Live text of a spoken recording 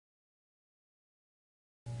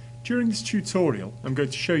During this tutorial, I'm going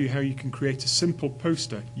to show you how you can create a simple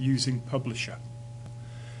poster using Publisher.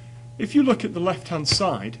 If you look at the left-hand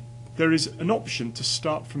side, there is an option to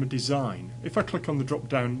start from a design. If I click on the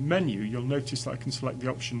drop-down menu, you'll notice that I can select the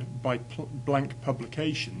option by blank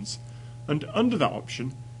publications, and under that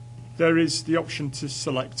option there is the option to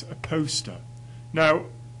select a poster. Now,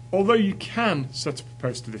 although you can set up a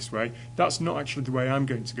poster this way, that's not actually the way I'm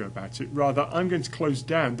going to go about it. Rather, I'm going to close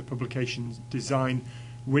down the publication design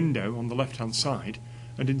window on the left-hand side,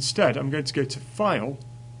 and instead I'm going to go to File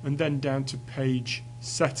and then down to Page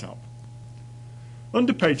Setup.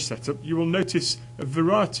 Under Page Setup, you will notice a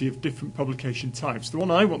variety of different publication types. The one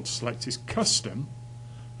I want to select is Custom.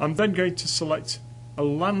 I'm then going to select a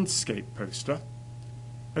landscape poster,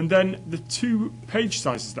 and then the two page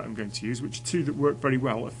sizes that I'm going to use, which are two that work very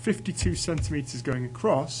well, are 52 centimeters going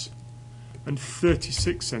across and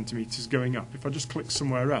 36 centimeters going up. If I just click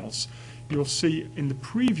somewhere else, you'll see in the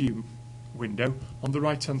preview window on the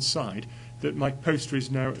right hand side that my poster is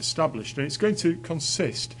now established, and it's going to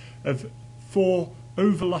consist of 4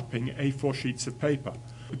 overlapping A4 sheets of paper.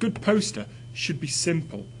 A good poster should be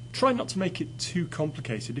simple. Try not to make it too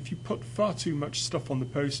complicated. If you put far too much stuff on the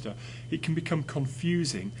poster, it can become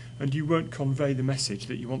confusing and you won't convey the message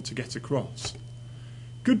that you want to get across.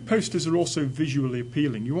 Good posters are also visually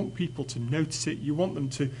appealing. You want people to notice it, you want them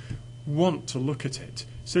to want to look at it.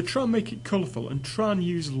 So try and make it colourful and try and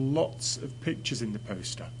use lots of pictures in the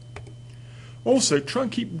poster. Also, try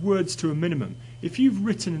and keep words to a minimum. If you've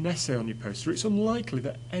written an essay on your poster, it's unlikely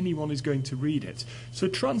that anyone is going to read it. So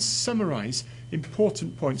try and summarise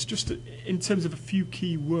important points just in terms of a few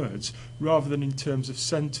key words rather than in terms of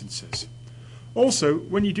sentences. Also,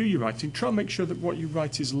 when you do your writing, try and make sure that what you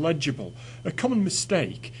write is legible. A common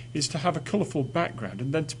mistake is to have a colourful background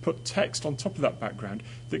and then to put text on top of that background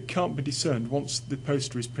that can't be discerned once the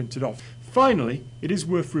poster is printed off. Finally, it is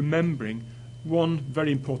worth remembering one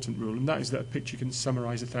very important rule, and that is that a picture can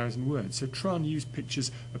summarise 1,000 words, so try and use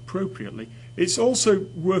pictures appropriately. It's also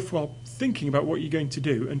worthwhile thinking about what you're going to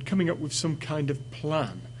do and coming up with some kind of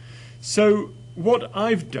plan. So what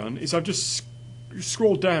I've done is I've just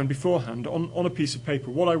scrolled down beforehand on a piece of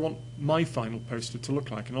paper what I want my final poster to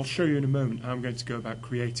look like, and I'll show you in a moment how I'm going to go about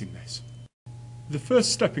creating this. The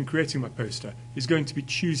first step in creating my poster is going to be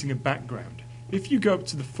choosing a background. If you go up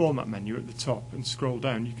to the Format menu at the top and scroll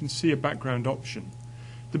down, you can see a background option.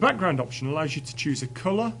 The background option allows you to choose a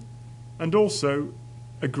colour and also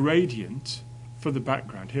a gradient for the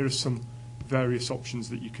background. Here are some various options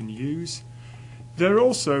that you can use. There are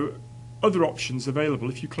also other options available.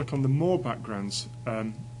 If you click on the More Backgrounds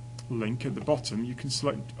link at the bottom, you can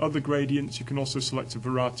select other gradients. You can also select a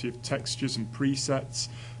variety of textures and presets.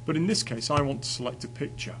 But in this case, I want to select a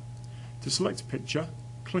picture. To select a picture,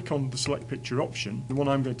 click on the Select Picture option. The one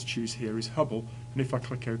I'm going to choose here is Hubble, and if I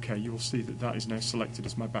click OK, you will see that that is now selected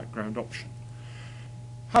as my background option.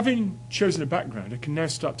 Having chosen a background, I can now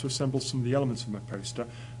start to assemble some of the elements of my poster,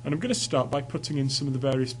 and I'm going to start by putting in some of the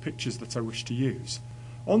various pictures that I wish to use.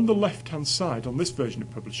 On the left-hand side, on this version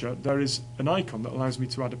of Publisher, there is an icon that allows me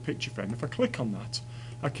to add a picture frame. If I click on that,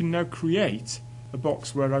 I can now create a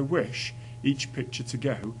box where I wish each picture to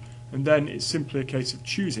go, and then it's simply a case of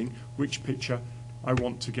choosing which picture I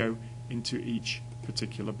want to go into each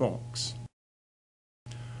particular box.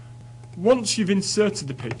 Once you've inserted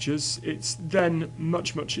the pictures, it's then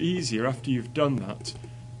much easier after you've done that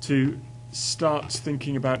to start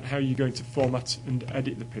thinking about how you're going to format and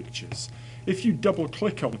edit the pictures. If you double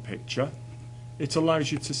click on a picture, it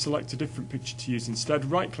allows you to select a different picture to use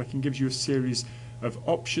instead. Right clicking gives you a series of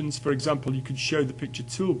options. For example, you could show the picture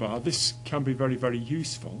toolbar. This can be very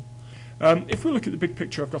useful. If we look at the big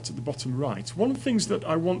picture I've got at the bottom right, one of the things that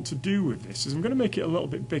I want to do with this is I'm going to make it a little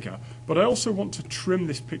bit bigger, but I also want to trim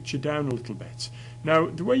this picture down a little bit.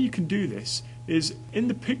 Now, the way you can do this is in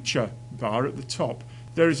the picture bar at the top,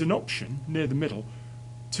 there is an option near the middle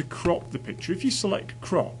to crop the picture. If you select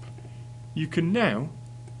crop, you can now,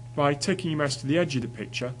 by taking your mouse to the edge of the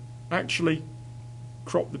picture, actually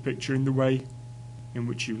crop the picture in the way in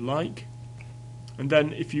which you like. And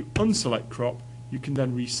then if you unselect crop, you can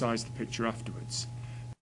then resize the picture afterwards.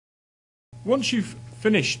 Once you've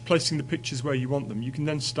finished placing the pictures where you want them, you can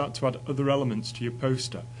then start to add other elements to your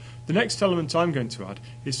poster. The next element I'm going to add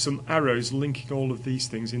is some arrows linking all of these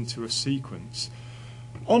things into a sequence.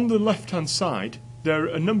 On the left-hand side, there are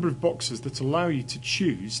a number of boxes that allow you to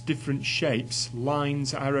choose different shapes,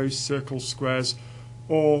 lines, arrows, circles, squares,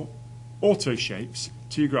 or auto shapes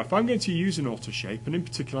to your graph. I'm going to use an auto shape, and in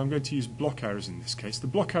particular I'm going to use block arrows in this case. The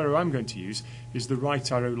block arrow I'm going to use is the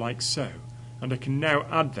right arrow like so, and I can now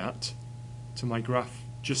add that to my graph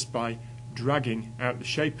just by dragging out the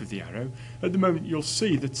shape of the arrow, at the moment you'll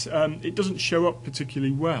see that it doesn't show up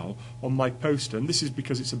particularly well on my poster, and this is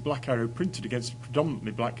because it's a black arrow printed against a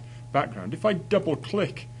predominantly black background. If I double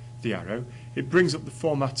click the arrow, it brings up the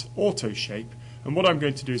format auto shape, and what I'm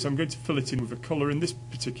going to do is I'm going to fill it in with a colour, in this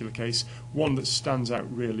particular case one that stands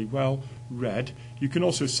out really well, red. You can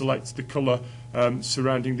also select the colour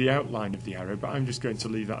surrounding the outline of the arrow, but I'm just going to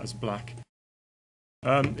leave that as black.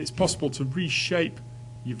 It's possible to reshape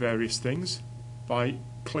your various things by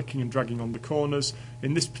clicking and dragging on the corners.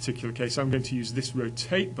 In this particular case I'm going to use this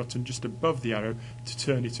rotate button just above the arrow to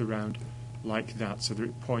turn it around like that so that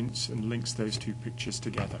it points and links those two pictures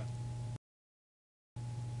together.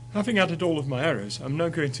 Having added all of my arrows, I'm now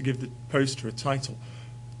going to give the poster a title.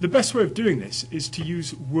 The best way of doing this is to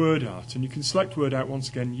use word art, and you can select word art once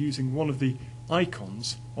again using one of the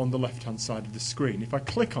icons on the left hand side of the screen. If I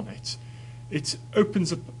click on it, it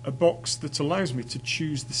opens up a box that allows me to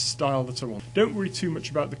choose the style that I want. Don't worry too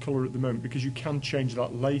much about the colour at the moment because you can change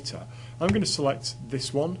that later. I'm going to select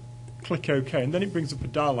this one, click OK, and then it brings up a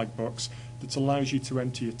dialog box that allows you to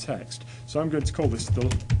enter your text. So I'm going to call this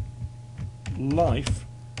the life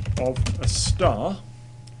of a star,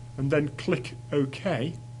 and then click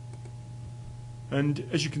OK, and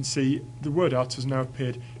as you can see the word art has now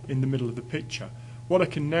appeared in the middle of the picture. What I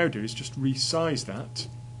can now do is just resize that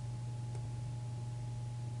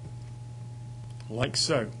like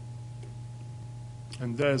so,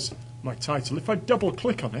 and there's my title. If I double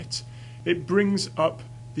click on it, it brings up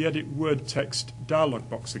the edit word text dialog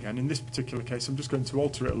box again. In this particular case I'm just going to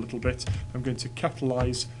alter it a little bit. I'm going to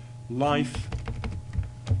capitalize life.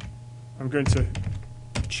 I'm going to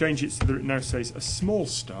change it so that it now says a small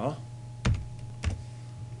star,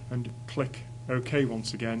 and click OK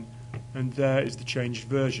once again, and there is the changed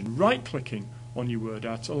version. Right clicking on your word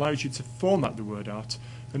art allows you to format the word art,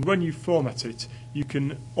 and when you format it you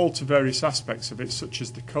can alter various aspects of it, such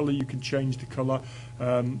as the colour. You can change the colour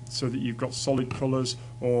so that you've got solid colours,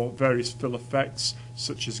 or various fill effects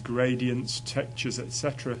such as gradients, textures,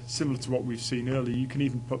 etc. Similar to what we've seen earlier. You can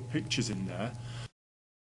even put pictures in there.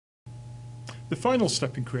 The final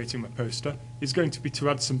step in creating my poster is going to be to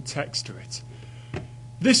add some text to it.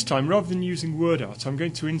 This time, rather than using word art, I'm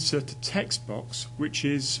going to insert a text box, which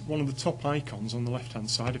is one of the top icons on the left hand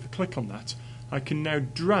side. If I click on that, I can now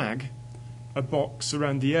drag a box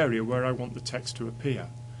around the area where I want the text to appear.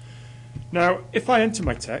 Now, if I enter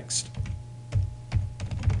my text,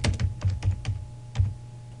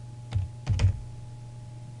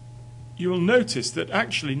 you will notice that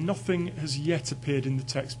actually nothing has yet appeared in the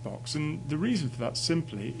text box, and the reason for that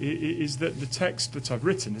simply is that the text that I've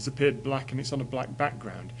written has appeared black and it's on a black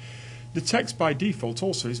background. The text by default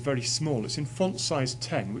also is very small. It's in font size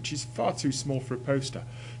 10, which is far too small for a poster.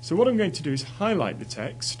 So what I'm going to do is highlight the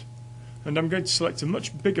text, and I'm going to select a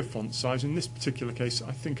much bigger font size. In this particular case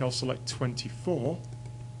I think I'll select 24.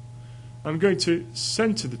 I'm going to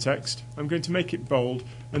center the text, I'm going to make it bold,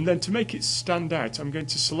 and then to make it stand out I'm going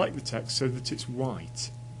to select the text so that it's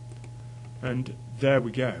white. And there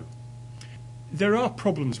we go. There are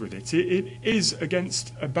problems with it. It is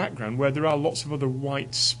against a background where there are lots of other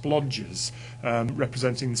white splodges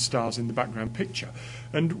representing the stars in the background picture.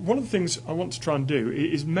 And one of the things I want to try and do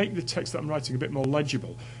is make the text that I'm writing a bit more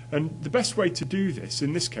legible. And the best way to do this,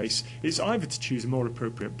 in this case, is either to choose a more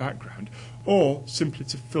appropriate background or simply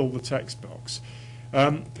to fill the text box.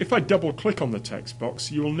 If I double click on the text box,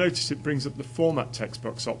 you will notice it brings up the format text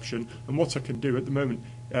box option, and what I can do at the moment,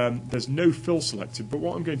 there's no fill selected, but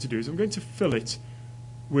what I'm going to do is I'm going to fill it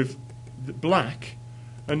with the black,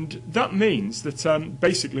 and that means that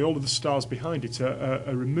basically all of the stars behind it are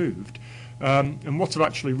removed, and what I've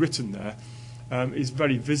actually written there is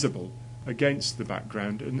very visible against the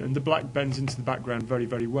background, and the black bends into the background very,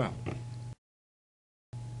 very well.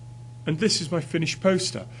 And this is my finished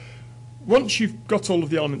poster. Once you've got all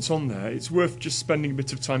of the elements on there, it's worth just spending a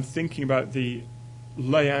bit of time thinking about the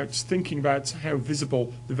layouts, thinking about how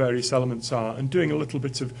visible the various elements are, and doing a little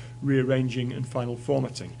bit of rearranging and final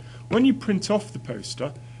formatting. When you print off the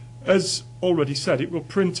poster, as already said, it will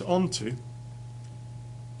print onto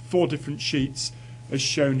 4 different sheets as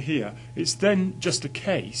shown here. It's then just a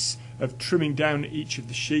case of trimming down each of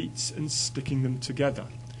the sheets and sticking them together.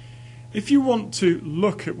 If you want to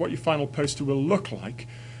look at what your final poster will look like,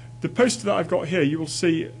 the poster that I've got here, you will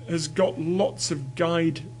see, has got lots of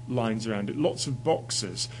guidelines around it, lots of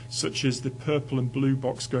boxes, such as the purple and blue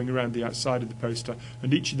box going around the outside of the poster,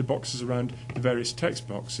 and each of the boxes around the various text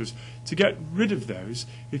boxes. To get rid of those,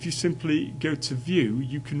 if you simply go to View,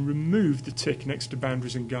 you can remove the tick next to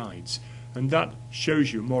Boundaries and Guides, and that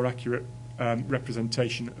shows you a more accurate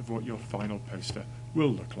representation of what your final poster will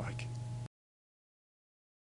look like.